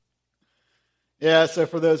Yeah, so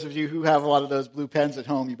for those of you who have a lot of those blue pens at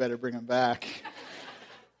home, you better bring them back.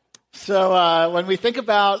 So when we think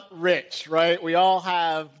about rich, right, we all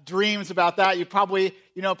have dreams about that. You probably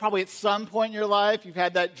at some point in your life, you've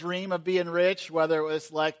had that dream of being rich, whether it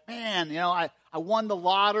was like, man, I won the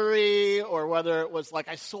lottery, or whether it was like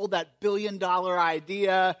I sold that billion-dollar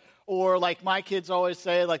idea, or like my kids always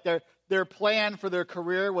say, like their plan for their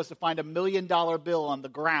career was to find $1 million bill on the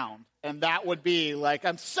ground. And that would be like,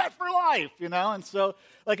 I'm set for life, And so,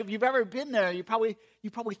 like, if you've ever been there, you probably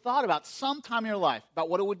thought about sometime in your life about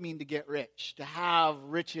what it would mean to get rich, to have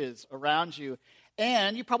riches around you.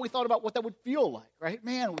 And you probably thought about what that would feel like, right?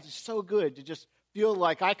 Man, it was just so good to just feel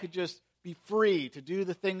like I could just be free to do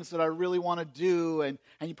the things that I really want to do. And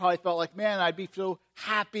you probably felt like, man, I'd be so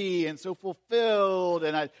happy and so fulfilled.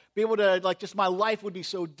 And I'd be able to, like, just my life would be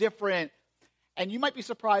so different. And you might be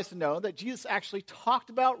surprised to know that Jesus actually talked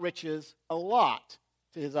about riches a lot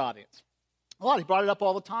to his audience. A lot. He brought it up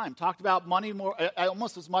all the time. Talked about money more,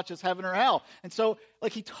 almost as much as heaven or hell. And so,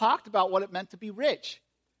 like, he talked about what it meant to be rich.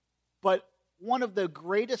 But one of the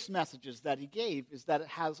greatest messages that he gave is that it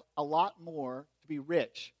has a lot more to be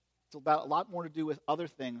rich. It's about a lot more to do with other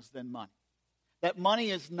things than money. That money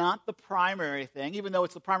is not the primary thing, even though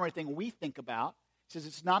it's the primary thing we think about. He says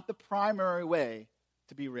it's not the primary way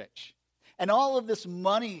to be rich. And all of this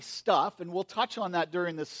money stuff, and we'll touch on that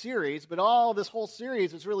during this series, but all this whole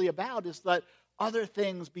series is really about is that other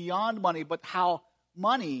things beyond money, but how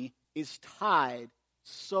money is tied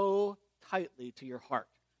so tightly to your heart.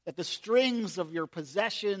 That the strings of your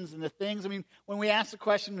possessions and the things, when we ask the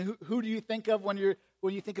question, who do you think of when you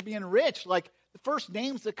think of being rich? Like, the first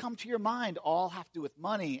names that come to your mind all have to do with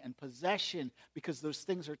money and possession, because those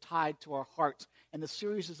things are tied to our hearts. And the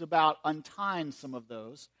series is about untying some of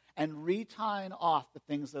those and retying off the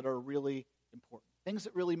things that are really important, things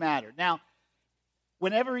that really matter. Now,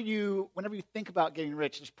 whenever you think about getting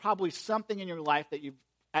rich, there's probably something in your life that you've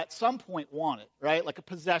at some point wanted, right? Like a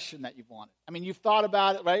possession that you've wanted. You've thought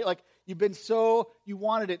about it, right? Like you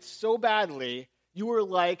wanted it so badly, you were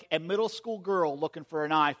like a middle school girl looking for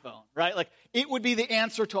an iPhone, right? Like, it would be the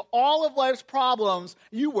answer to all of life's problems.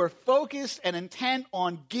 You were focused and intent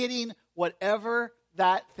on getting whatever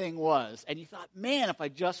that thing was. And you thought, man, if I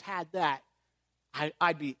just had that,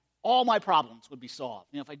 all my problems would be solved.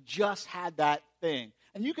 If I just had that thing.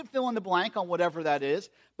 And you can fill in the blank on whatever that is.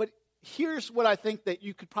 But here's what I think that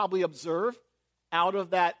you could probably observe out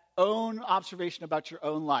of that own observation about your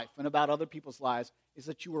own life and about other people's lives, is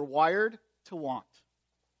that you were wired to want.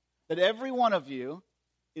 That every one of you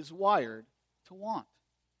is wired to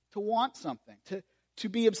want something, to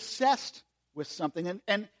be obsessed with something.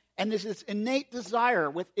 And there's this innate desire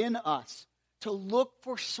within us to look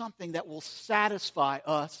for something that will satisfy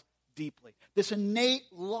us deeply. This innate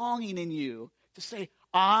longing in you to say,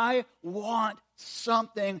 I want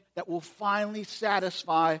something that will finally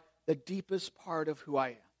satisfy the deepest part of who I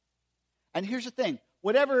am. And here's the thing.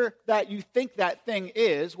 Whatever that you think that thing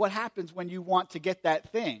is, what happens when you want to get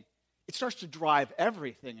that thing? It starts to drive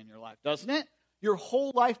everything in your life, doesn't it? Your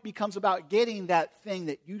whole life becomes about getting that thing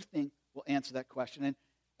that you think will answer that question.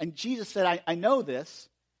 And Jesus said, I know this.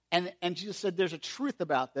 And Jesus said there's a truth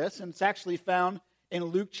about this. And it's actually found in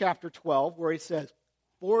Luke chapter 12, where he says,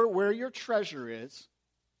 for where your treasure is,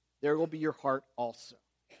 there will be your heart also.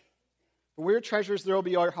 For where your treasure is, there will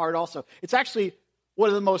be your heart also. It's actually one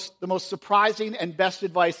of the most surprising and best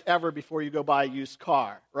advice ever before you go buy a used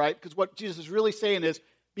car, right? Because what Jesus is really saying is,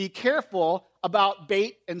 be careful about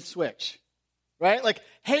bait and switch, right? Like,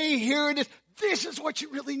 hey, here it is. This is what you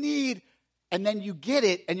really need. And then you get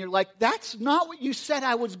it, and you're like, that's not what you said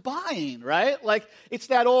I was buying, right? Like, it's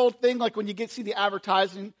that old thing, like when you see the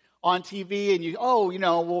advertising on TV,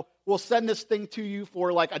 and we'll send this thing to you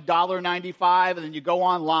for like $1.95, and then you go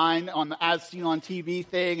online on the as seen on TV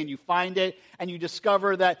thing, and you find it, and you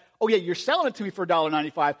discover that, oh yeah, you're selling it to me for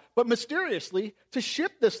 $1.95, but mysteriously, to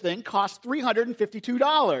ship this thing costs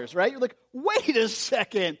 $352, right? You're like, wait a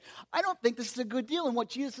second, I don't think this is a good deal. And what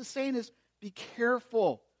Jesus is saying is, be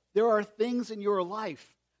careful. There are things in your life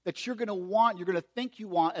that you're going to want, you're going to think you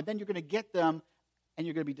want, and then you're going to get them, and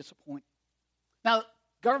you're going to be disappointed. Now,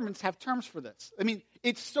 governments have terms for this.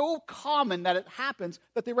 It's so common that it happens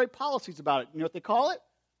that they write policies about it. You know what they call it?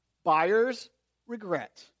 Buyer's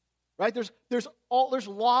regret. Right? There's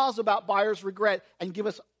laws about buyer's regret, and give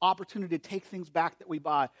us opportunity to take things back that we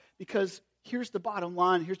buy. Because here's the bottom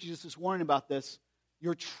line. Here's Jesus' warning about this.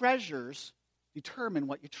 Your treasures determine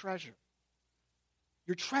what you treasure.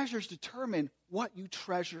 Your treasures determine what you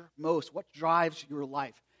treasure most, what drives your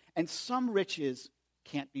life. And some riches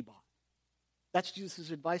can't be bought. That's Jesus'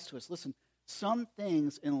 advice to us. Listen, some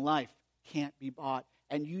things in life can't be bought.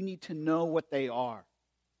 and you need to know what they are.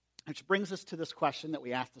 Which brings us to this question that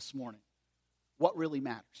we asked this morning. What really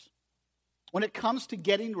matters? When it comes to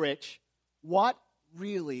getting rich, what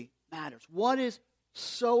really matters? What is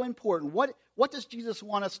so important? What does Jesus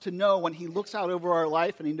want us to know when he looks out over our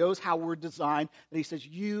life and he knows how we're designed, that he says,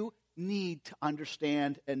 you need to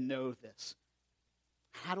understand and know this?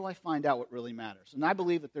 How do I find out what really matters? And I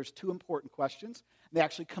believe that there's two important questions. They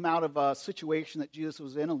actually come out of a situation that Jesus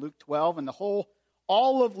was in Luke 12, and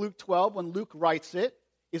all of Luke 12, when Luke writes it,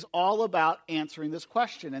 is all about answering this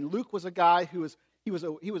question. And Luke was a guy who was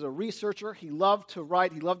a researcher. He loved to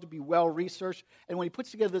write. He loved to be well-researched. And when he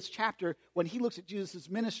puts together this chapter, when he looks at Jesus'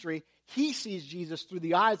 ministry, he sees Jesus through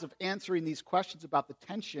the eyes of answering these questions about the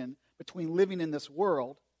tension between living in this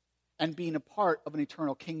world and being a part of an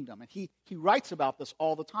eternal kingdom. And he writes about this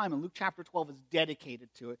all the time, and Luke chapter 12 is dedicated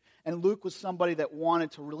to it. And Luke was somebody that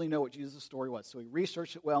wanted to really know what Jesus' story was. So he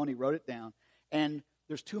researched it well, and he wrote it down. And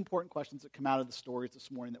there's two important questions that come out of the stories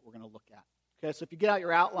this morning that we're going to look at. Okay, so if you get out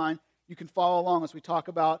your outline, you can follow along as we talk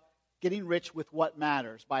about getting rich with what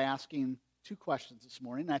matters by asking two questions this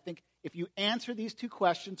morning. And I think if you answer these two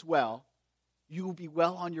questions well, you will be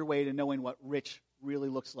well on your way to knowing what rich really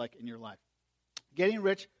looks like in your life. Getting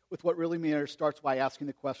rich with what really matters starts by asking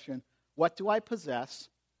the question, what do I possess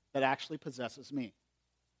that actually possesses me?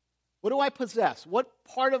 What do I possess? What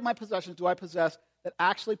part of my possessions do I possess that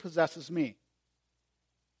actually possesses me?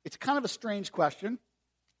 It's kind of a strange question.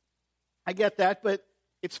 I get that, but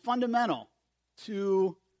it's fundamental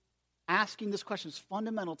to asking this question. It's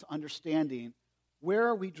fundamental to understanding, where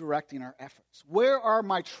are we directing our efforts? Where are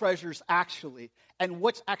my treasures actually? And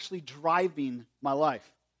what's actually driving my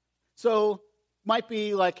life? So might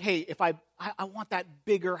be like, hey, if I want that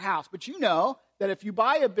bigger house. But you know that if you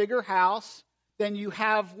buy a bigger house, then you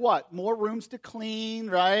have what? More rooms to clean,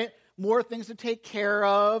 right? More things to take care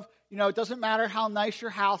of. You know, it doesn't matter how nice your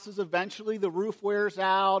house is. Eventually, the roof wears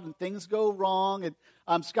out and things go wrong.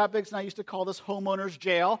 And Scott Biggs and I used to call this homeowner's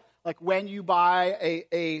jail. Like when you buy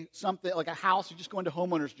a something like a house, you just go into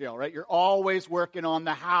homeowner's jail, right? You're always working on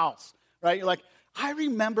the house, right? You're like, I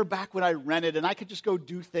remember back when I rented and I could just go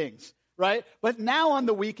do things, right? But now on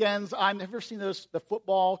the weekends, I've never seen the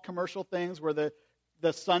football commercial things where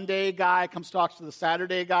the Sunday guy comes talks to the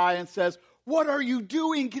Saturday guy and says, what are you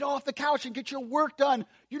doing? Get off the couch and get your work done.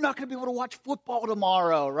 You're not going to be able to watch football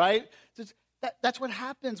tomorrow, right? So that's what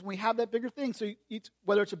happens when we have that bigger thing. So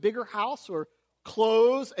whether it's a bigger house or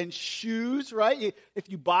clothes and shoes, right? If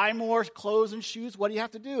you buy more clothes and shoes, what do you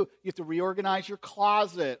have to do? You have to reorganize your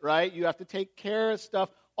closet, right? You have to take care of stuff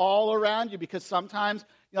all around you because sometimes,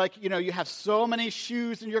 you have so many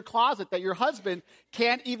shoes in your closet that your husband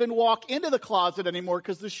can't even walk into the closet anymore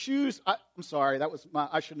because the shoes. I'm sorry,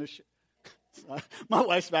 I shouldn't have. My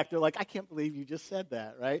wife's back there like, I can't believe you just said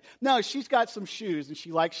that, right? No, she's got some shoes and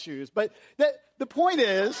she likes shoes. But the point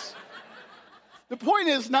is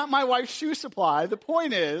not my wife's shoe supply. The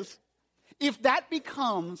point is, if that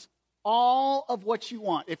becomes all of what you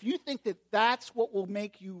want, if you think that that's what will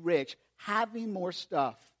make you rich, having more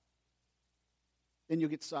stuff, then you'll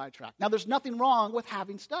get sidetracked. Now, there's nothing wrong with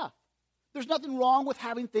having stuff. There's nothing wrong with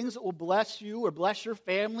having things that will bless you or bless your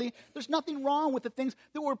family. There's nothing wrong with the things.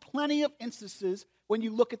 There were plenty of instances when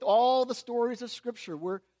you look at all the stories of Scripture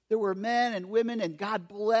where there were men and women and God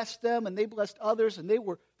blessed them and they blessed others and they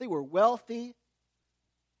were wealthy.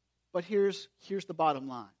 But here's the bottom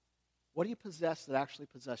line. What do you possess that actually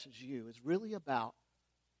possesses you is really about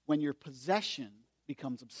when your possession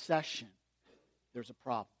becomes obsession, there's a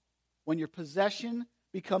problem. When your possession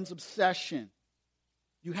becomes obsession,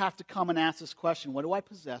 you have to come and ask this question, what do I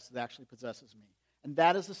possess that actually possesses me? And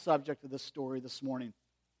that is the subject of this story this morning.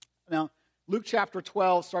 Now, Luke chapter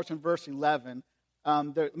 12 starts in verse 11.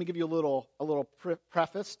 Let me give you a little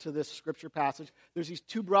preface to this scripture passage. There's these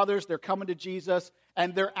two brothers, they're coming to Jesus,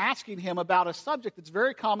 and they're asking him about a subject that's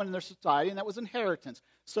very common in their society, and that was inheritance.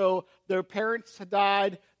 So their parents had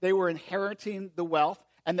died, they were inheriting the wealth,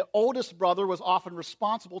 and the oldest brother was often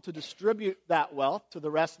responsible to distribute that wealth to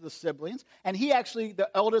the rest of the siblings. And he actually,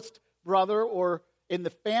 the eldest brother, or in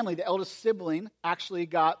the family, the eldest sibling, actually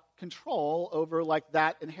got control over like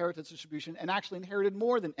that inheritance distribution and actually inherited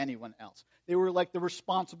more than anyone else. They were like the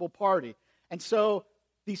responsible party. And so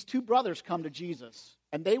these two brothers come to Jesus,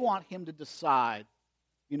 and they want him to decide,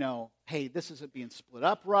 hey, this isn't being split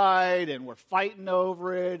up right, and we're fighting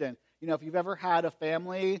over it. And, if you've ever had a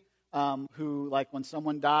family who, like, when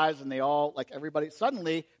someone dies and they all, like, everybody,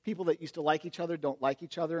 suddenly people that used to like each other don't like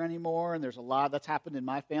each other anymore, and there's a lot that's happened in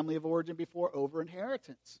my family of origin before over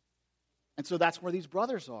inheritance. And so that's where these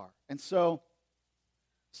brothers are. And so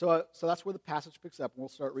that's where the passage picks up, and we'll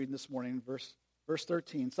start reading this morning, verse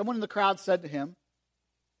 13. Someone in the crowd said to him,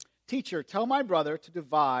 "Teacher, tell my brother to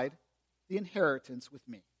divide the inheritance with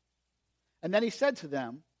me." And then he said to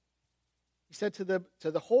the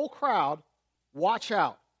whole crowd, "Watch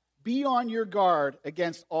out. Be on your guard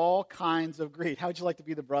against all kinds of greed." How would you like to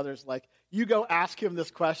be the brothers? Like, you go ask him this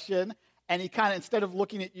question, and he kind of, instead of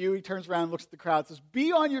looking at you, he turns around and looks at the crowd and says,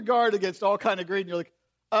 "Be on your guard against all kind of greed." And you're like,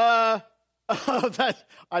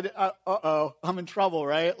 I'm in trouble,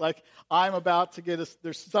 right? Like, I'm about to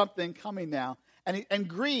there's something coming now. And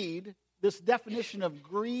greed, this definition of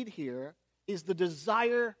greed here, is the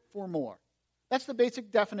desire for more. That's the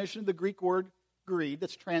basic definition of the Greek word greed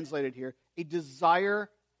that's translated here, a desire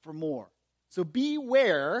for more. So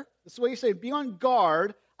beware, that's the way you say it, be on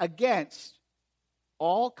guard against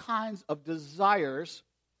all kinds of desires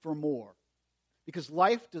for more. Because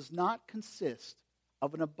life does not consist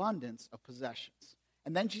of an abundance of possessions.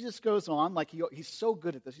 And then Jesus goes on, like he's so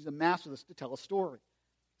good at this, he's a master of this, to tell a story.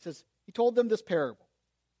 He says, he told them this parable.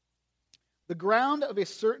 The ground of a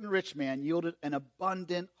certain rich man yielded an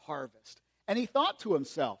abundant harvest. And he thought to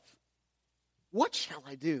himself, "What shall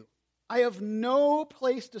I do? I have no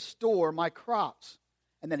place to store my crops."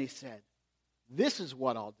 And then he said, "This is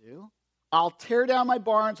what I'll do. I'll tear down my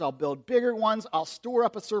barns, I'll build bigger ones, I'll store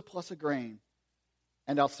up a surplus of grain.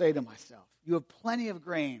 And I'll say to myself, you have plenty of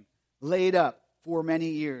grain laid up for many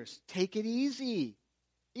years. Take it easy.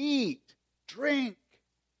 Eat, drink,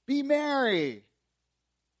 be merry."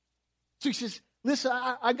 So he says, "Listen,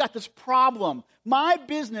 I got this problem. My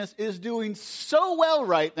business is doing so well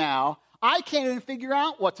right now, I can't even figure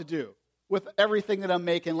out what to do with everything that I'm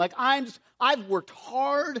making. Like, I've worked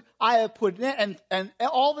hard, I have put in, and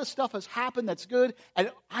all this stuff has happened that's good,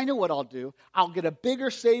 and I know what I'll do. I'll get a bigger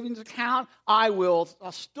savings account,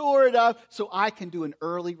 I'll store it up so I can do an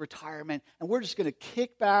early retirement, and we're just going to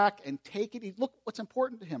kick back and take it easy." Look what's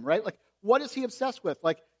important to him, right? Like, what is he obsessed with?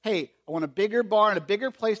 Like, hey, I want a bigger barn, a bigger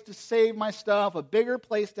place to save my stuff, a bigger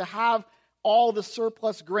place to have all the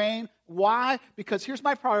surplus grain. Why? Because here's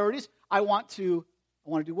my priorities. I want to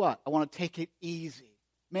do what? I want to take it easy.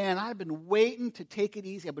 Man, I've been waiting to take it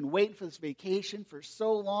easy. I've been waiting for this vacation for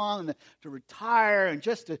so long, and to retire and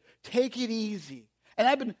just to take it easy. And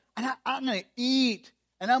I'm going to eat,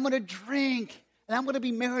 and I'm going to drink, and I'm going to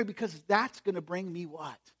be merry, because that's going to bring me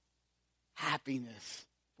what? Happiness,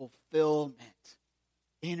 fulfillment,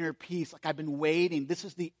 inner peace. Like, I've been waiting. This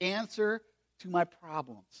is the answer to my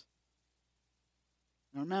problems.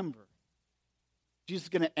 Now remember, Jesus is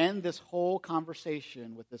going to end this whole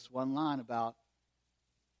conversation with this one line about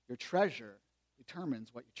your treasure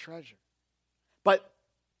determines what you treasure. But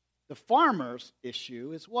the farmer's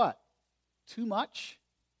issue is what? Too much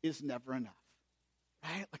is never enough.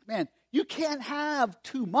 Right? Like, man, you can't have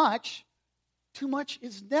too much. Too much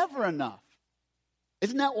is never enough.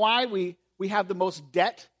 Isn't that why we have the most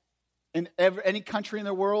debt in any country in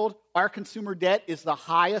the world? Our consumer debt is the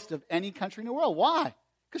highest of any country in the world. Why?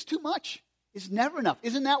 Because too much is never enough.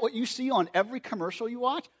 Isn't that what you see on every commercial you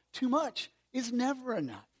watch? Too much is never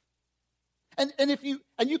enough. And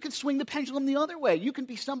you can swing the pendulum the other way. You can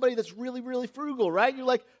be somebody that's really, really frugal, right? You're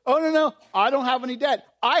like, "Oh, no, I don't have any debt.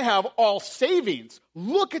 I have all savings.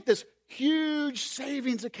 Look at this huge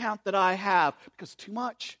savings account that I have." Because too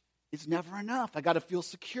much is never enough. I got to feel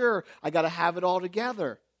secure. I got to have it all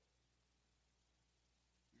together.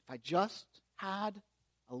 If I just had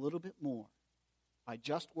a little bit more, if I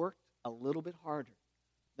just worked a little bit harder,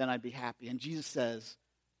 then I'd be happy. And Jesus says,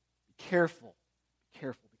 be careful,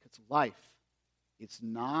 because life, it's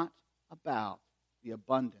not about the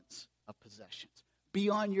abundance of possessions. Be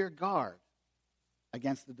on your guard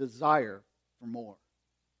against the desire for more,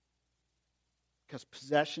 because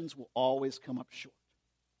possessions will always come up short.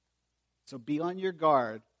 So be on your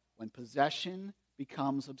guard when possession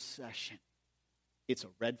becomes obsession. It's a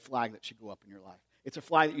red flag that should go up in your life. It's a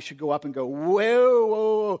flag that you should go up and go,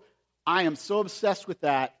 whoa. I am so obsessed with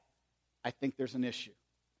that, I think there's an issue.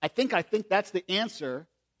 I think that's the answer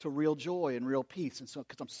to real joy and real peace. And so,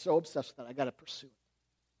 because I'm so obsessed with that, I got to pursue it.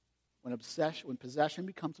 When possession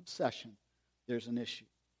becomes obsession, there's an issue.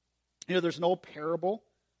 You know, there's an old parable,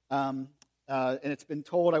 and it's been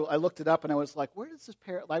told. I looked it up, and I was like, where does this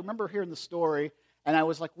parable? I remember hearing the story, and I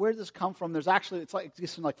was like, where does this come from? It's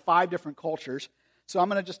exists in like 5 different cultures. So I'm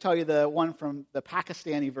going to just tell you the one from the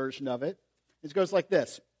Pakistani version of it. It goes like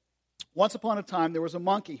this. Once upon a time, there was a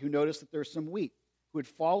monkey who noticed that there was some wheat who had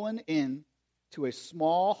fallen into a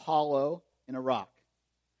small hollow in a rock.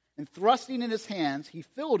 And thrusting in his hands, he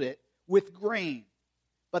filled it with grain.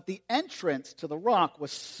 But the entrance to the rock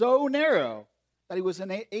was so narrow that he was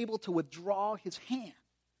unable to withdraw his hand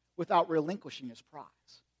without relinquishing his prize.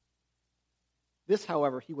 This,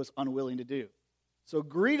 however, he was unwilling to do. So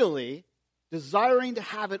greedily, Desiring to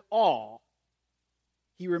have it all,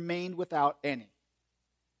 he remained without any.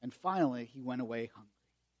 And finally, he went away hungry.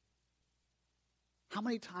 How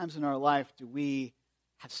many times in our life do we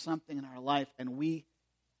have something in our life and we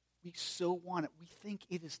so want it? We think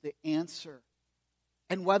it is the answer.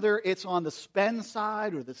 And whether it's on the spend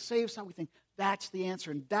side or the save side, we think that's the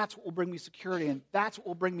answer, and that's what will bring me security, and that's what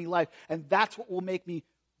will bring me life, and that's what will make me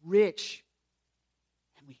rich.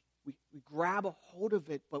 And we grab a hold of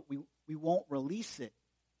it, but we won't release it.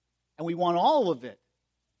 And we want all of it.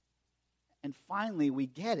 And finally, we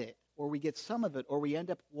get it, or we get some of it, or we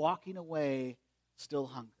end up walking away still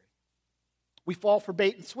hungry. We fall for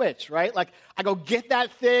bait and switch, right? Like, I go get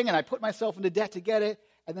that thing, and I put myself into debt to get it,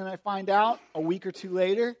 and then I find out a week or two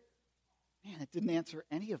later, man, it didn't answer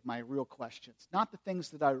any of my real questions, not the things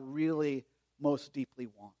that I really most deeply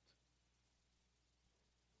want.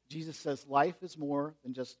 Jesus says life is more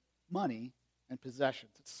than just money and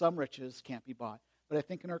possessions. Some riches can't be bought. But I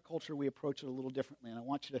think in our culture we approach it a little differently, and I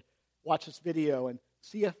want you to watch this video and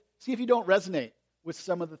see if you don't resonate with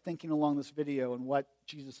some of the thinking along this video and what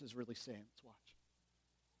Jesus is really saying. Let's watch.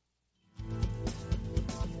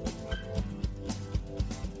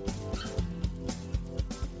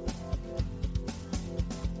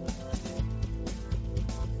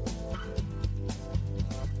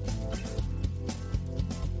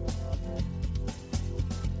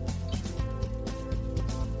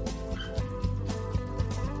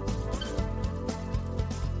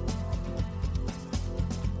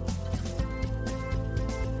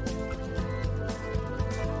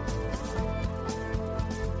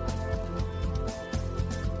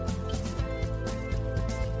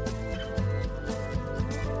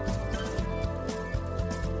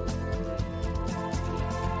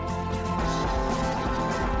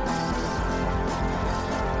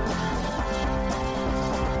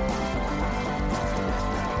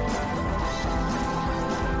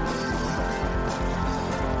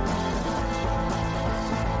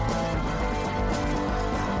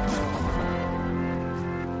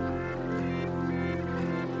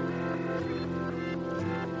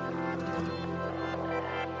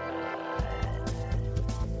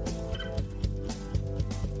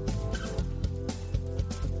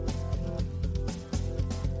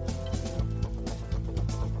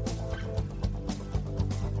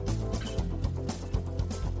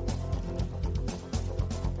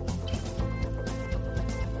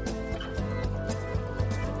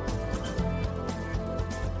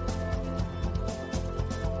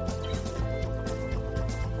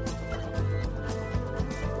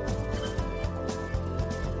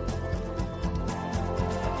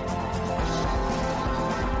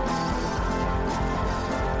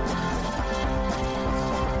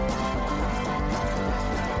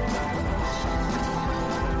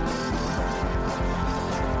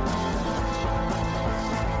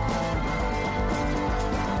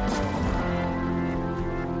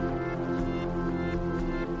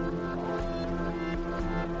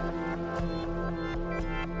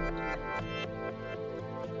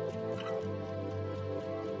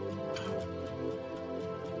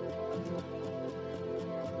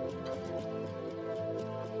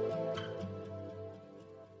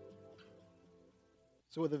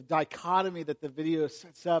 So the dichotomy that the video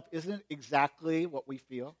sets up isn't exactly what we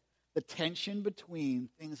feel. The tension between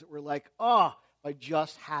things that we're like, oh, if I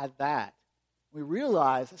just had that. We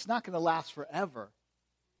realize it's not going to last forever.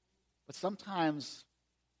 But sometimes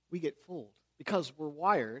we get fooled because we're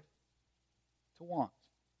wired to want.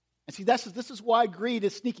 And see, this is why greed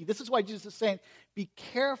is sneaky. This is why Jesus is saying, be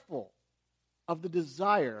careful of the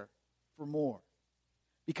desire for more.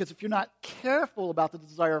 Because if you're not careful about the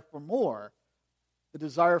desire for more, the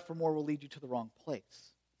desire for more will lead you to the wrong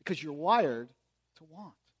place. Because you're wired to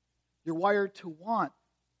want. You're wired to want,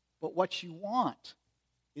 but what you want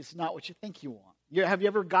is not what you think you want. Have you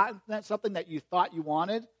ever gotten something that you thought you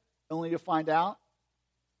wanted, only to find out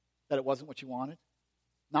that it wasn't what you wanted?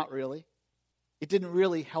 Not really. It didn't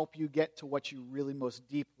really help you get to what you really most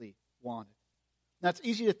deeply wanted. Now, it's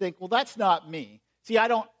easy to think, well, that's not me. See, I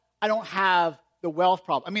don't have the wealth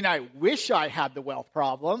problem. I mean, I wish I had the wealth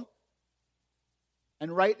problem.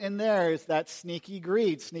 And right in there is that sneaky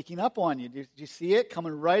greed sneaking up on you. Do you see it?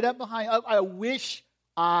 Coming right up behind. I wish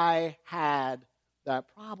I had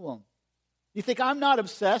that problem. You think, I'm not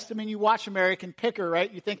obsessed. I mean, you watch American Picker,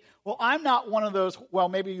 right? You think, well, I'm not one of those. Well,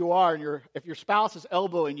 maybe you are. And if your spouse is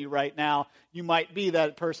elbowing you right now, you might be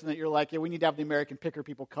that person that you're like, yeah, we need to have the American Picker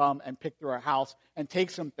people come and pick through our house and take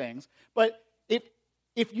some things. But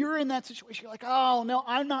if you're in that situation, you're like, oh, no,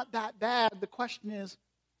 I'm not that bad. The question is,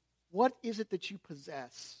 what is it that you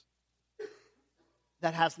possess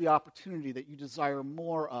that has the opportunity that you desire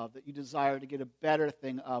more of, that you desire to get a better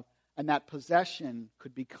thing of, and that possession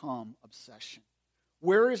could become obsession.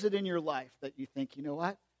 Where is it in your life that you think, you know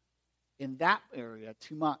what? In that area,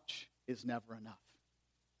 too much is never enough.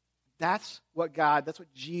 That's what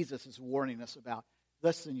Jesus is warning us about.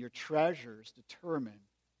 Listen, your treasures determine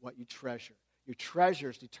what you treasure. Your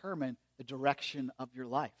treasures determine the direction of your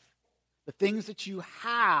life. The things that you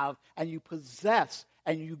have and you possess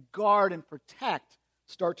and you guard and protect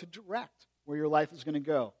start to direct where your life is going to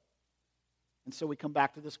go. And so we come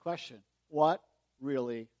back to this question: what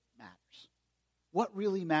really matters? What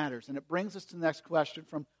really matters? And it brings us to the next question: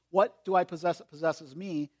 from what do I possess that possesses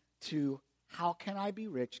me to how can I be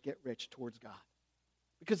rich, get rich towards God?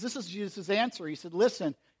 Because this is Jesus' answer. He said,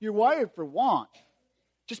 listen, you're wired for want.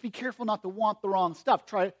 Just be careful not to want the wrong stuff.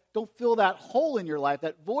 Don't fill that hole in your life,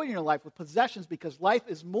 that void in your life with possessions, because life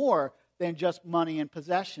is more than just money and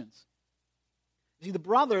possessions. See, the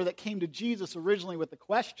brother that came to Jesus originally with the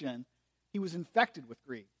question, he was infected with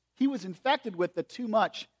greed. He was infected with the too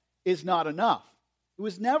much is not enough. It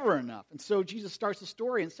was never enough. And so Jesus starts the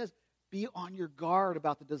story and says, be on your guard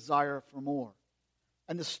about the desire for more.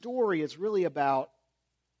 And the story is really about,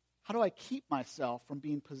 how do I keep myself from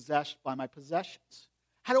being possessed by my possessions?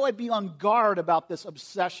 How do I be on guard about this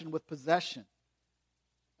obsession with possession?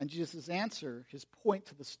 And Jesus' answer, his point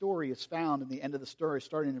to the story, is found in the end of the story,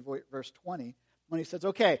 starting in verse 20, when he says,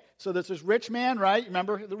 okay, so there's this rich man, right?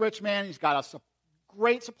 Remember the rich man? He's got a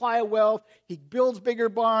great supply of wealth. He builds bigger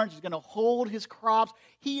barns. He's going to hold his crops.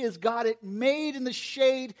 He has got it made in the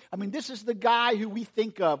shade. I mean, this is the guy who we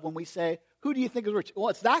think of when we say, who do you think is rich? Well,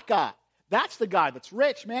 it's that guy. That's the guy that's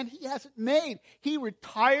rich, man. He has it made. He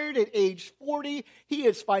retired at age 40. He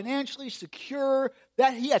is financially secure.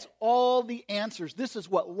 That he has all the answers. This is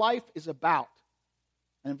what life is about.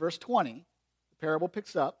 And in verse 20, the parable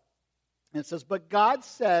picks up, and it says, but God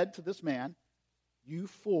said to this man, you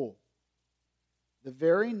fool, this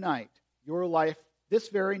very night, your life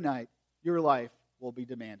will be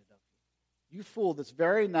demanded of you. You fool, this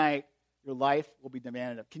very night, your life will be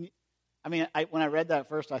demanded of. When I read that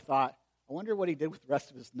first, I thought, I wonder what he did with the rest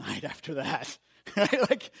of his night after that.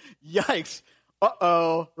 Like, yikes.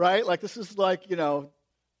 Uh-oh, right? Like, this is like,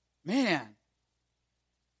 man.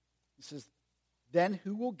 He says, then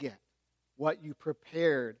who will get what you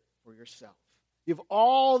prepared for yourself? You have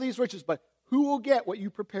all these riches, but who will get what you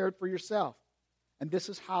prepared for yourself? And this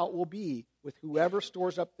is how it will be with whoever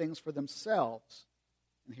stores up things for themselves.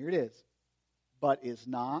 And here it is. But is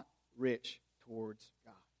not rich towards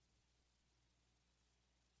God.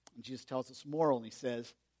 And Jesus tells us moral, and he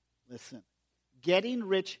says, listen, getting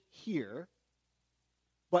rich here,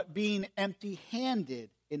 but being empty-handed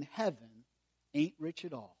in heaven ain't rich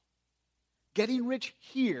at all. Getting rich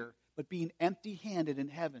here, but being empty-handed in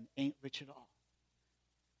heaven ain't rich at all.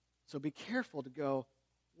 So be careful to go,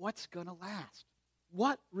 what's going to last?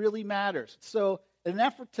 What really matters? So in an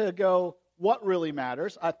effort to go, what really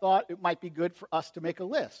matters, I thought it might be good for us to make a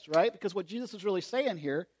list, right? Because what Jesus is really saying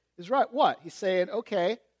here is right. What? He's saying,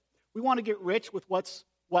 okay, we want to get rich with what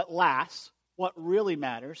lasts, what really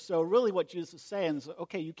matters. So really what Jesus is saying is,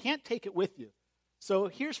 okay, you can't take it with you. So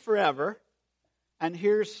here's forever, and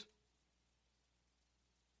here's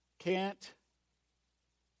can't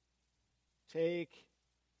take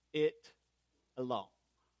it alone.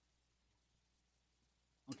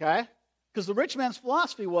 Okay? Because the rich man's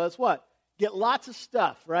philosophy was what? Get lots of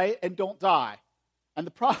stuff, right? And don't die. And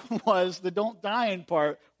the problem was the don't dying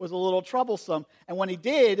part was a little troublesome. And when he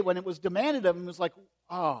did, when it was demanded of him, it was like,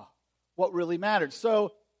 what really mattered?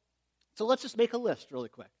 So let's just make a list really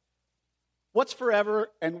quick. What's forever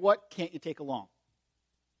and what can't you take along?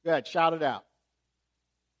 Go ahead, shout it out.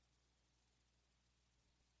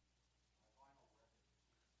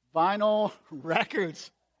 Vinyl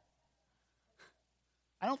records.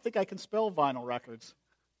 I don't think I can spell vinyl records.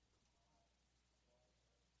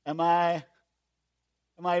 Am I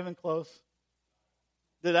even close?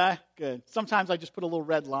 Did I? Good. Sometimes I just put a little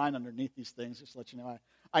red line underneath these things just to let you know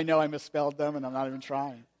I know I misspelled them and I'm not even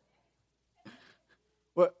trying.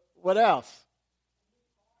 What else?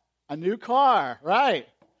 A new car, right.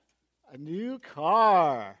 A new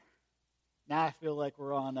car. Now I feel like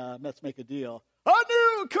we're on Let's Make a Deal. A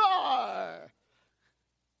new car!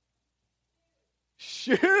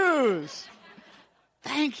 Shoes!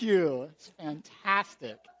 Thank you. It's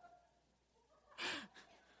fantastic.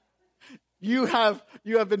 You have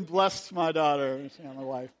been blessed, my daughter. My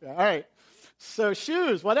wife. Yeah. All right. So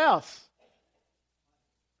shoes. What else?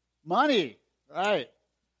 Money. Right.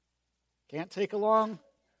 Can't take along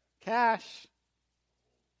cash.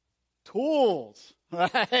 Tools.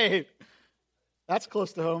 Right. That's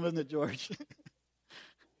close to home, isn't it, George?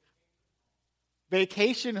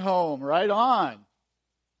 Vacation home, right on.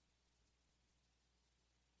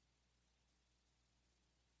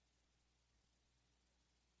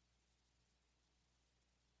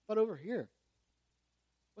 But over here,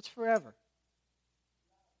 what's forever?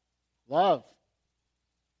 Love.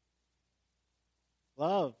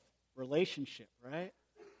 Love. Relationship, right?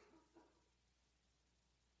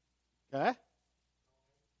 Okay?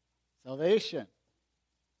 Salvation.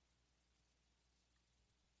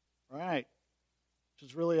 Right. Which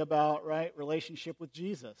is really about, right, relationship with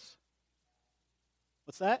Jesus.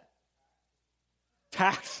 What's that?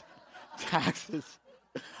 Taxes.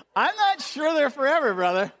 I'm not sure they're forever,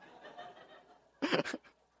 brother.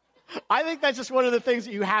 I think that's just one of the things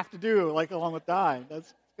that you have to do, like along with dying.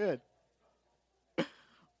 That's good.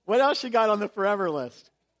 What else you got on the forever list?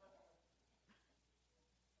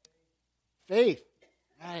 Faith.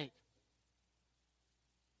 Right.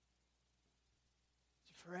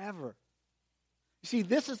 Forever. You see,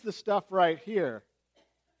 this is the stuff right here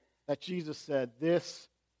that Jesus said, this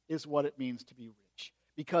is what it means to be rich.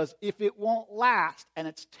 Because if it won't last and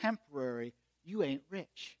it's temporary, you ain't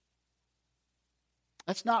rich.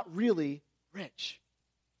 That's not really rich.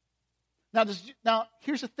 Now,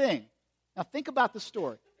 here's the thing. Now, think about the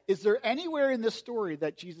story. Is there anywhere in this story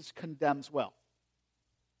that Jesus condemns wealth?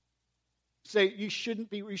 Say you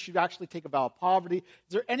should actually take a vow of poverty.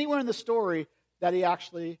 Is there anywhere in the story that he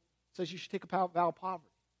actually says you should take a vow of poverty?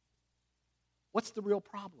 What's the real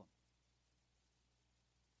problem?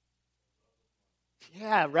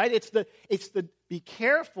 Yeah, right? It's the be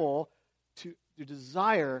careful to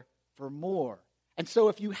desire for more. And so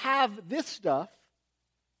if you have this stuff,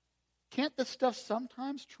 can't this stuff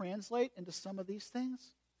sometimes translate into some of these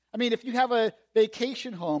things? I mean, if you have a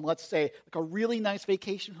vacation home, let's say, like a really nice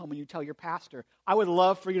vacation home, and you tell your pastor, I would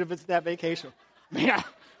love for you to visit that vacation. Man,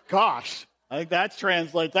 gosh, I think that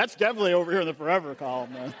translates. That's definitely over here in the forever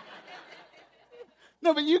column, man.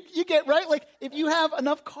 No, but you get, right? Like, if you have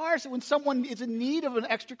enough cars that when someone is in need of an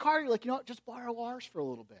extra car, you're like, just borrow ours for a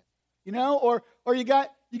little bit. Or you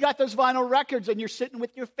got those vinyl records and you're sitting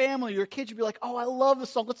with your family, your kids, you'd be like, oh, I love this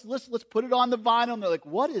song. Let's listen, let's put it on the vinyl. And they're like,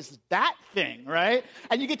 what is that thing, right?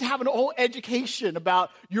 And you get to have an whole education about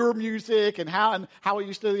your music and how it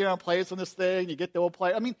used to, play us on this thing. You get the old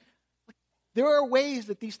play. I mean, there are ways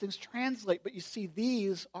that these things translate, but you see,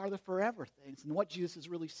 these are the forever things. And what Jesus is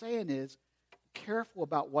really saying is, be careful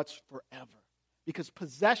about what's forever. Because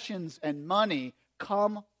possessions and money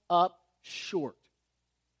come up short.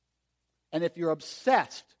 And if you're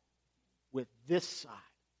obsessed with this side,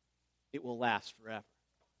 it will last forever.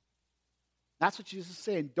 That's what Jesus is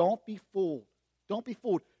saying. Don't be fooled. Don't be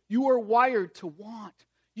fooled. You are wired to want.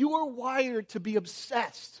 You are wired to be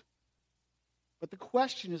obsessed. But the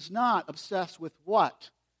question is not obsessed with what?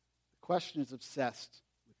 The question is obsessed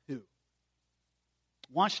with who?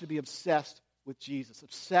 I want you to be obsessed with Jesus,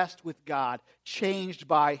 obsessed with God, changed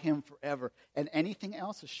by Him forever. And anything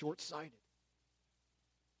else is short-sighted.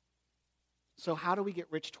 So how do we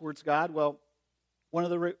get rich towards God? Well, one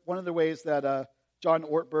of the ways that John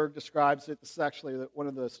Ortberg describes it, this is actually one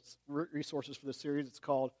of the resources for the series. It's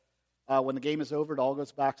called When the Game is Over, It All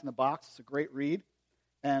Goes Back in the Box. It's a great read.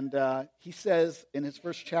 And he says in his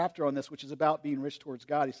first chapter on this, which is about being rich towards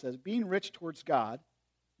God, he says, being rich towards God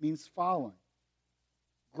means following.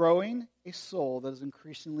 Growing a soul that is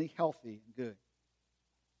increasingly healthy and good.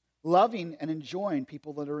 Loving and enjoying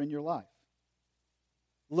people that are in your life.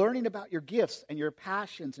 Learning about your gifts and your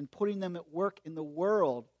passions and putting them at work in the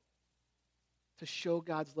world to show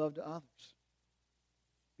God's love to others.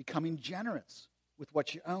 Becoming generous with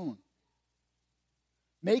what you own.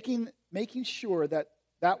 Making sure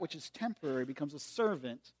that which is temporary becomes a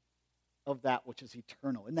servant of that which is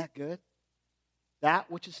eternal. Isn't that good? That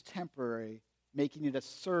which is temporary, making it a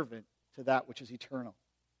servant to that which is eternal.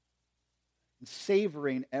 And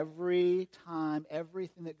savoring every time,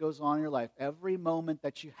 everything that goes on in your life, every moment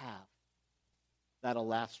that you have, that'll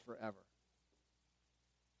last forever.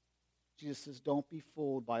 Jesus says, don't be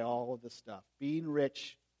fooled by all of this stuff. Being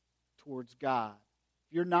rich towards God.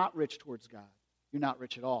 If you're not rich towards God, you're not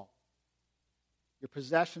rich at all. Your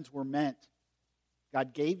possessions were meant,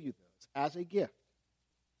 God gave you those as a gift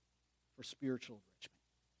for spiritual enrichment.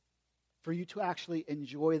 For you to actually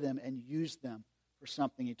enjoy them and use them for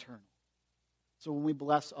something eternal. So when we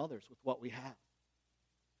bless others with what we have,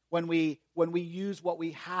 when we use what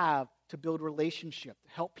we have to build relationship, to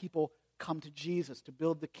help people come to Jesus, to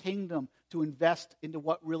build the kingdom, to invest into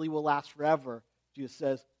what really will last forever, Jesus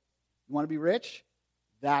says, you want to be rich?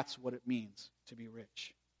 That's what it means to be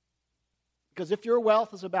rich. Because if your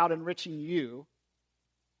wealth is about enriching you,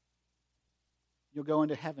 you'll go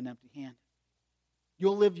into heaven empty-handed.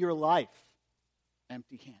 You'll live your life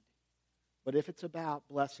empty-handed. But if it's about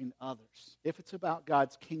blessing others, if it's about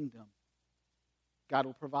God's kingdom, God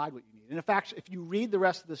will provide what you need. And in fact, if you read the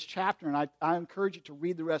rest of this chapter, and I encourage you to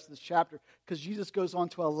read the rest of this chapter, because Jesus goes on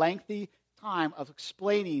to a lengthy time of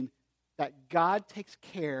explaining that God takes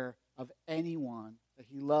care of anyone that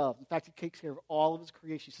he loves. In fact, he takes care of all of his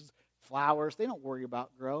creation. He says, flowers, they don't worry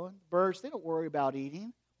about growing. Birds, they don't worry about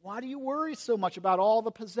eating. Why do you worry so much about all the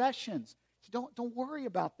possessions? So don't worry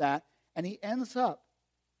about that. And he ends up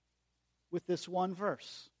with this one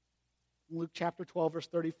verse. Luke chapter 12, verse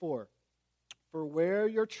 34. For where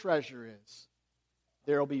your treasure is,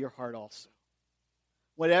 there will be your heart also.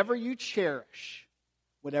 Whatever you cherish,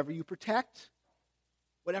 whatever you protect,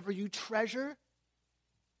 whatever you treasure,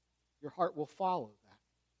 your heart will follow that.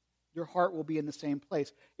 Your heart will be in the same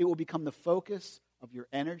place. It will become the focus of your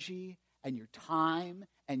energy and your time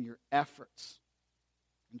and your efforts.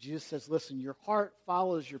 And Jesus says, listen, your heart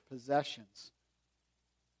follows your possessions.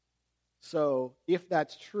 So if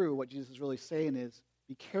that's true, what Jesus is really saying is,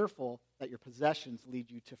 be careful that your possessions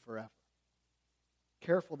lead you to forever.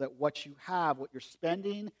 Careful that what you have, what you're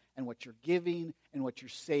spending, and what you're giving, and what you're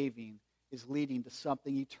saving is leading to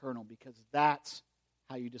something eternal, because that's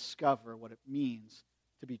how you discover what it means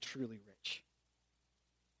to be truly rich.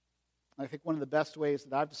 I think one of the best ways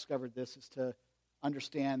that I've discovered this is to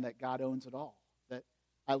understand that God owns it all. That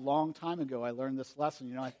a long time ago I learned this lesson.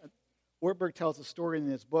 You know, Ortberg tells a story in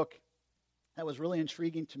his book that was really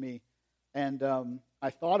intriguing to me. And I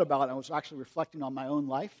thought about it. I was actually reflecting on my own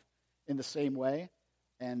life in the same way.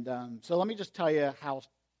 And so let me just tell you how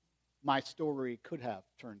my story could have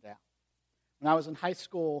turned out. When I was in high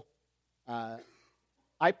school,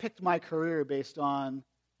 I picked my career based on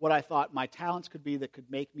what I thought my talents could be that could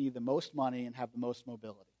make me the most money and have the most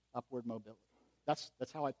mobility, upward mobility. That's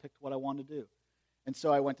how I picked what I wanted to do. And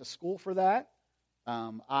so I went to school for that.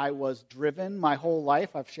 I was driven my whole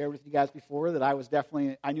life. I've shared with you guys before that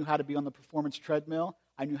I knew how to be on the performance treadmill.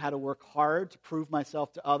 I knew how to work hard to prove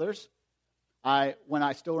myself to others. When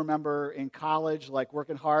I still remember in college, like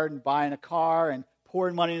working hard and buying a car and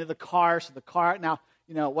pouring money into the car. So the car, now,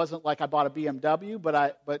 you know, it wasn't like I bought a BMW,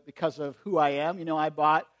 but because of who I am, you know, I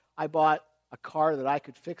bought a car that I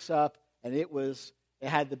could fix up, and it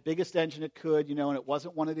had the biggest engine it could, you know, and it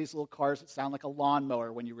wasn't one of these little cars that sound like a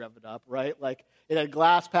lawnmower when you rev it up, right? Like, it had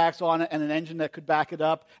glass packs on it and an engine that could back it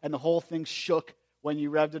up, and the whole thing shook when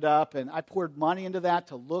you revved it up, and I poured money into that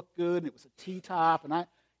to look good, and it was a T-top, and I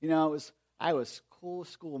was cool as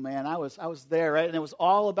school, man. I was there, right? And it was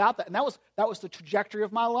all about that, and that was the trajectory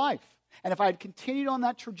of my life. And if I had continued on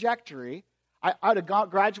that trajectory, I'd have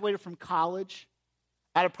graduated from college.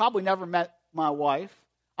 I'd have probably never met my wife.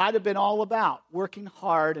 I'd have been all about working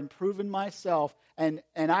hard and proving myself, and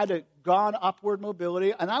I'd have gone upward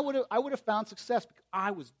mobility, and I would have found success because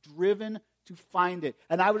I was driven to find it.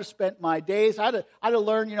 And I would have spent my days, I'd have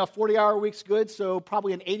learned, 40-hour week's good, so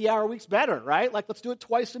probably an 80-hour week's better, right? Like, let's do it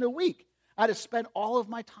twice in a week. I'd have spent all of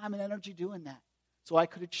my time and energy doing that so I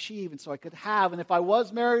could achieve and so I could have. And if I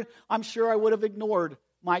was married, I'm sure I would have ignored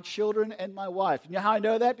my children and my wife. You know how I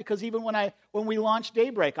know that? Because even when we launched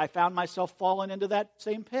Daybreak, I found myself falling into that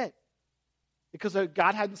same pit because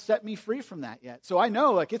God hadn't set me free from that yet. So I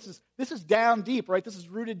know, like, this is down deep, right? This is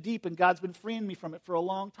rooted deep, and God's been freeing me from it for a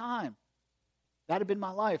long time. That had been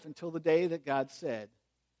my life until the day that God said,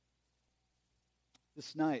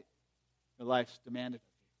 this night, your life's demanded of you.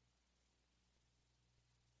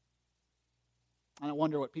 And I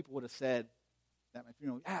wonder what people would have said at my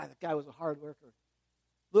funeral. That guy was a hard worker.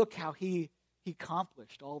 Look how he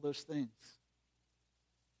accomplished all those things.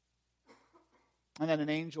 And then an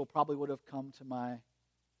angel probably would have come to my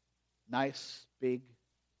nice, big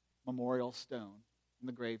memorial stone in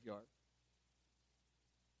the graveyard.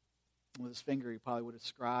 And with his finger, he probably would have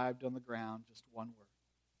scribed on the ground just one word.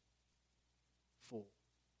 Fool.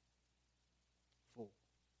 Fool.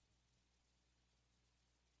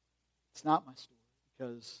 It's not my story,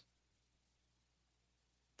 because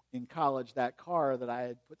in college, that car that I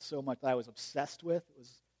had put so much, that I was obsessed with, it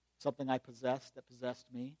was something I possessed that possessed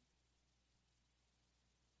me.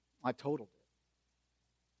 I totaled it.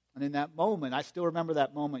 And in that moment, I still remember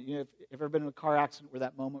that moment. If you've ever been in a car accident where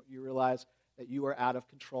that moment you realize that you are out of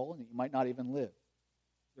control and that you might not even live.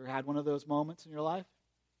 You ever had one of those moments in your life?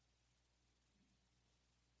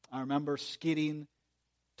 I remember skidding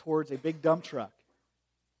towards a big dump truck,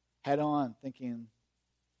 head on, thinking,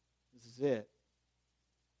 this is it.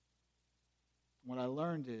 What I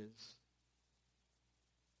learned is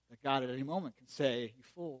that God at any moment can say, you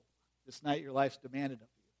fool, this night your life's demanded of you.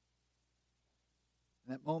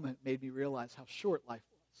 And that moment made me realize how short life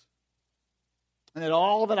was. And that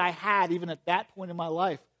all that I had, even at that point in my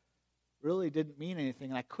life, really didn't mean anything,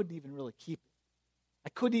 and I couldn't even really keep it. I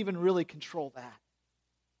couldn't even really control that.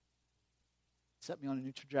 It set me on a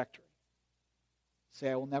new trajectory. Say,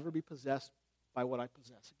 I will never be possessed by what I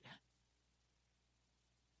possess again.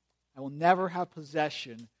 I will never have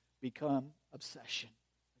possession become obsession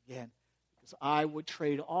again, because I would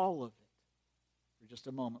trade all of it for just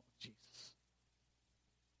a moment with Jesus.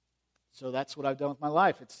 So that's what I've done with my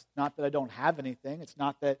life. It's not that I don't have anything. It's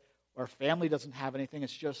not that our family doesn't have anything.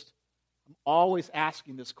 It's just I'm always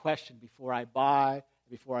asking this question before I buy,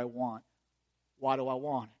 before I want. Why do I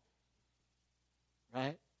want it?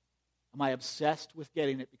 Right? Am I obsessed with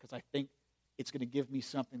getting it because I think it's going to give me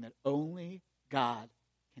something that only God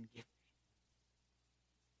can give me?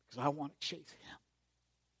 Because I want to chase Him.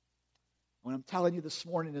 What I'm telling you this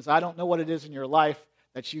morning is I don't know what it is in your life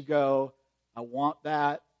that you go, I want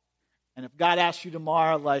that. And if God asked you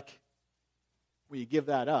tomorrow, like, will you give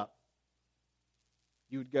that up?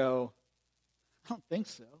 You would go, I don't think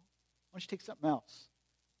so. Why don't you take something else?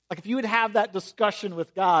 Like if you would have that discussion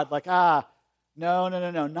with God, like, no,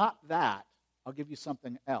 not that. I'll give you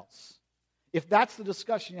something else. If that's the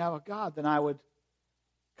discussion you have with God, then I would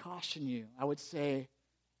caution you. I would say,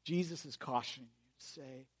 Jesus is cautioning you to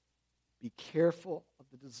say, be careful of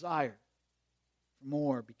the desire for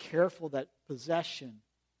more. Be careful that possession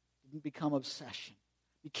didn't become obsession.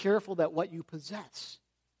 Be careful that what you possess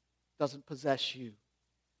doesn't possess you.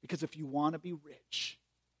 Because if you want to be rich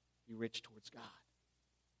towards God.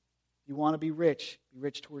 If you want to be rich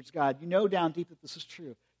towards God. You know down deep that this is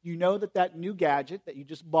true. You know that new gadget that you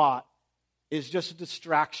just bought is just a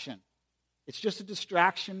distraction. It's just a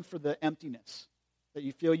distraction for the emptiness that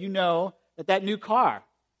you feel. You know that new car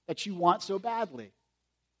that you want so badly,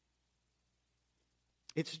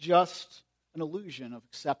 it's just an illusion of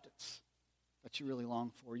acceptance that you really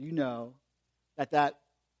long for. You know that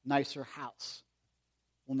nicer house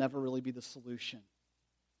will never really be the solution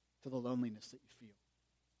to the loneliness that you feel.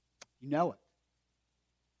 You know it.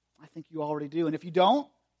 I think you already do. And if you don't,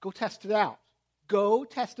 go test it out. Go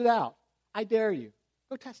test it out. I dare you.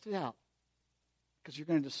 Go test it out. Because you're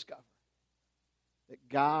going to discover that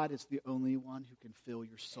God is the only one who can fill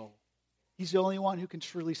your soul. He's the only one who can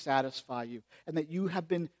truly satisfy you. And that you have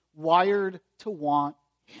been wired to want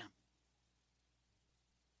Him.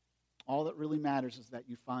 All that really matters is that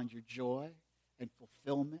you find your joy and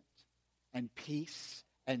fulfillment and peace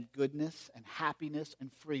and goodness and happiness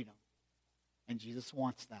and freedom. And Jesus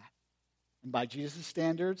wants that. And by Jesus'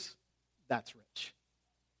 standards, that's rich.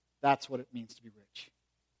 That's what it means to be rich.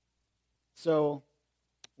 So,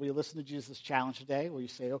 will you listen to Jesus' challenge today? Will you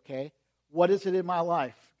say, okay, what is it in my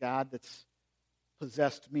life, God, that's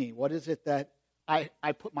possessed me? What is it that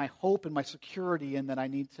I put my hope and my security in that I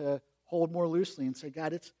need to hold more loosely and say,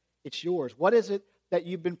 God, it's yours? What is it that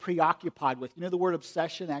you've been preoccupied with? You know, the word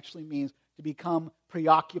obsession actually means to become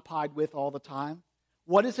preoccupied with all the time.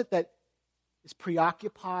 What is it that is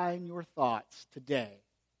preoccupying your thoughts today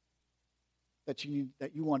that you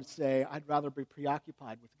want to say, I'd rather be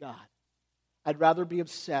preoccupied with God. I'd rather be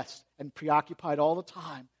obsessed and preoccupied all the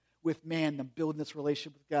time with man than building this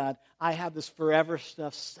relationship with God. I have this forever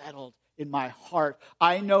stuff settled in my heart.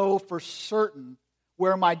 I know for certain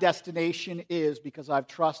where my destination is because I've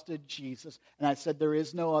trusted Jesus. And I said there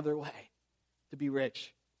is no other way to be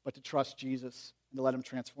rich but to trust Jesus and to let Him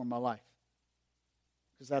transform my life.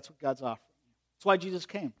 Because that's what God's offering. That's why Jesus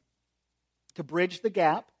came. To bridge the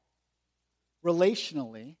gap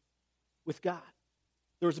relationally with God.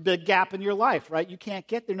 There was a big gap in your life, right? You can't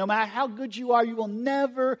get there. No matter how good you are, you will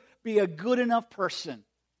never be a good enough person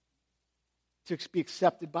to be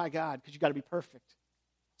accepted by God because you've got to be perfect.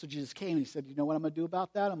 So Jesus came and He said, you know what I'm going to do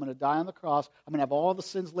about that? I'm going to die on the cross. I'm going to have all the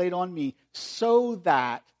sins laid on me so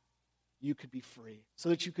that you could be free, so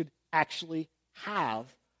that you could actually have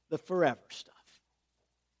the forever stuff.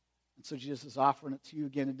 And so Jesus is offering it to you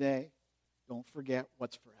again today. Don't forget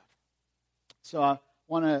what's forever. So I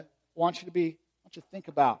want you to think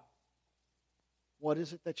about what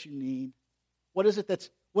is it that you need? What is it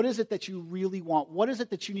that you really want? What is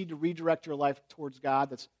it that you need to redirect your life towards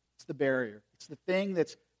God? It's the barrier. It's the thing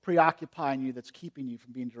that's preoccupying you, that's keeping you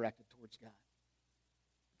from being directed towards God.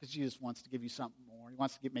 Because Jesus wants to give you something more. He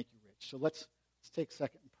wants to make you rich. So let's take a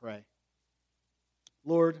second and pray.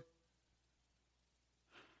 Lord,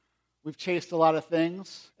 we've chased a lot of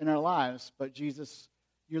things in our lives, but Jesus,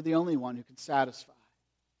 You're the only one who can satisfy.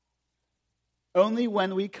 Only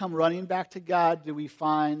when we come running back to God do we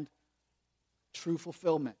find true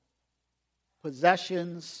fulfillment.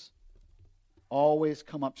 Possessions always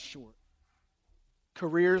come up short.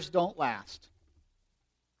 Careers don't last.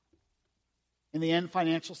 In the end,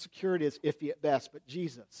 financial security is iffy at best, but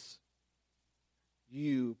Jesus,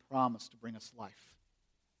 you promised to bring us life.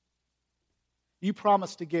 You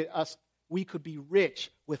promised to get us, we could be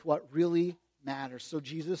rich with what really matters. So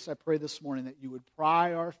Jesus, I pray this morning that you would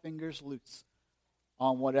pry our fingers loose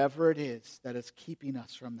on whatever it is that is keeping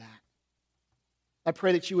us from that. I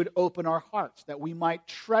pray that you would open our hearts, that we might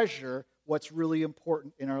treasure what's really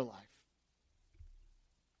important in our life.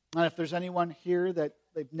 And if there's anyone here that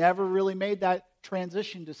they've never really made that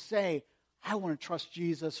transition to say, I want to trust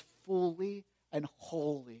Jesus fully and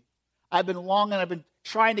wholly. I've been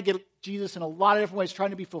trying to get Jesus in a lot of different ways, trying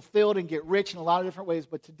to be fulfilled and get rich in a lot of different ways.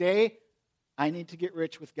 But today, I need to get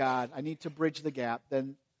rich with God. I need to bridge the gap.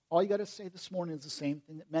 Then all you got to say this morning is the same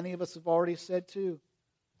thing that many of us have already said too.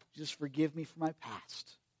 Jesus, forgive me for my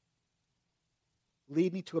past.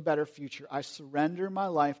 Lead me to a better future. I surrender my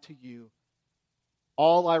life to you.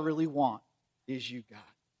 All I really want is you, God.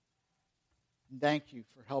 And thank you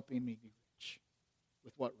for helping me be rich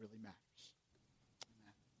with what really matters.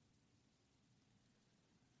 Amen.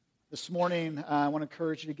 This morning, I want to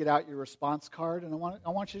encourage you to get out your response card, and I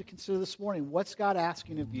want you to consider this morning, what's God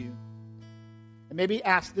asking of you? And maybe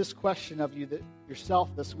ask this question of you yourself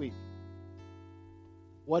this week.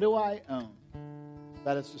 What do I own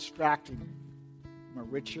that is distracting me from a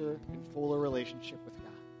richer and fuller relationship with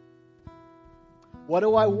God? What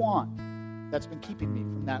do I want that's been keeping me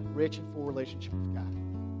from that rich and full relationship with God?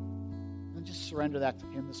 And just surrender that to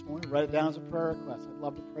Him this morning. Write it down as a prayer request. I'd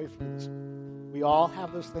love to pray for you this morning. We all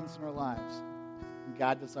have those things in our lives, and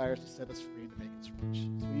God desires to set us free and to make us rich.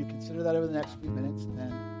 So you consider that over the next few minutes, and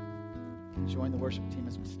then join the worship team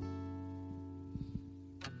as we sing.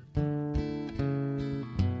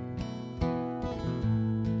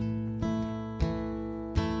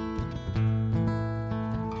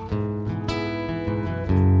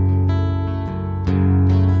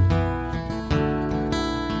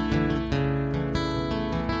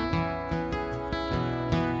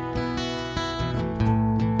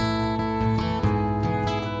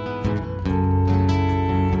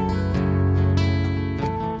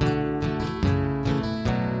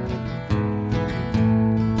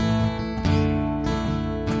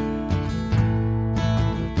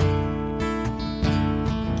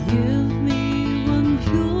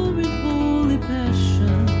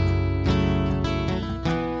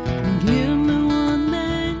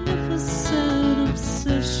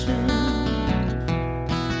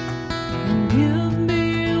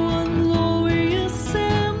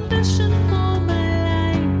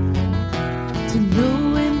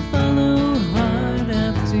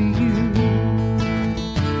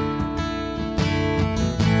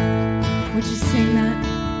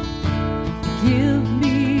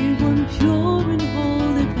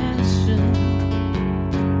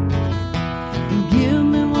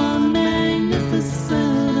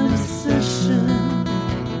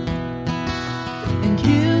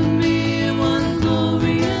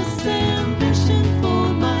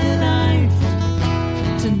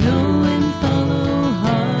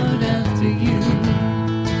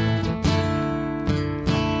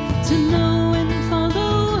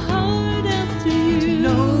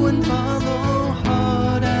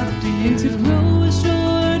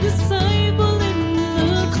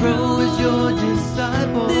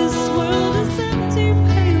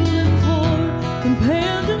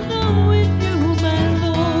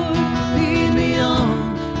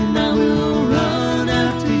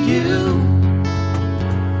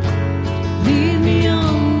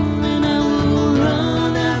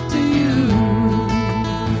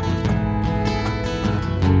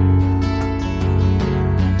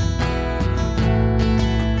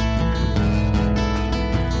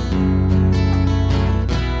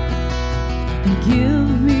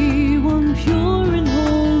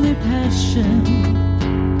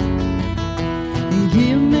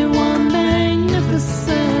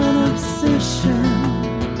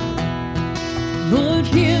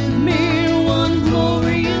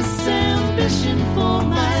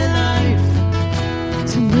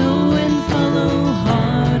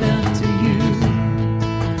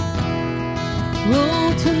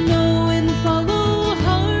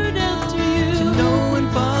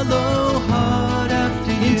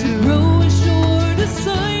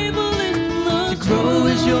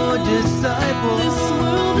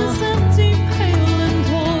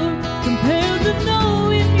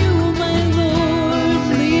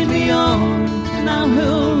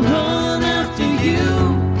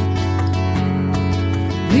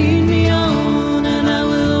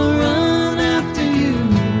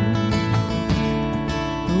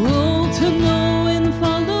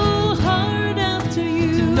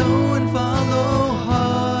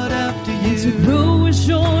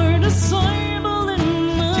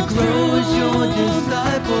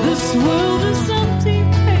 This world is empty,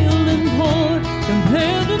 pale and poor,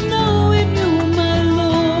 compared to knowing you, my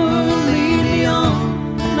Lord. Lead me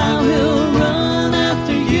on, and I will run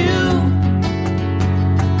after you.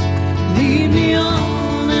 Lead me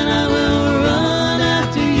on, and I will run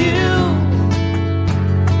after you.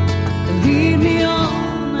 Lead me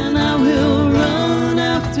on, and I will run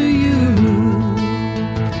after you.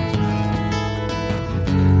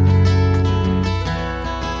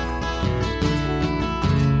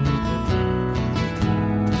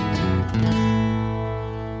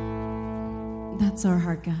 That's our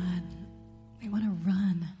heart, God. We want to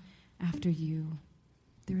run after you.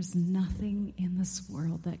 There's nothing in this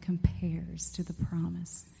world that compares to the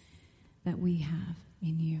promise that we have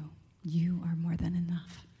in you. You are more than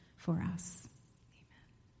enough for us.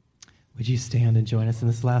 Amen. Would you stand and join us in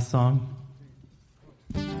this last song?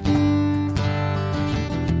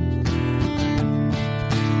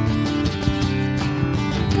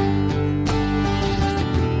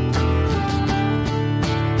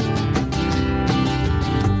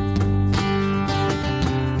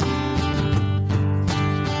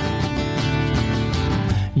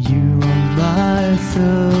 You are my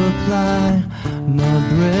supply, my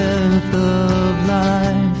breath of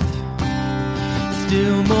life,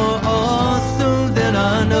 still more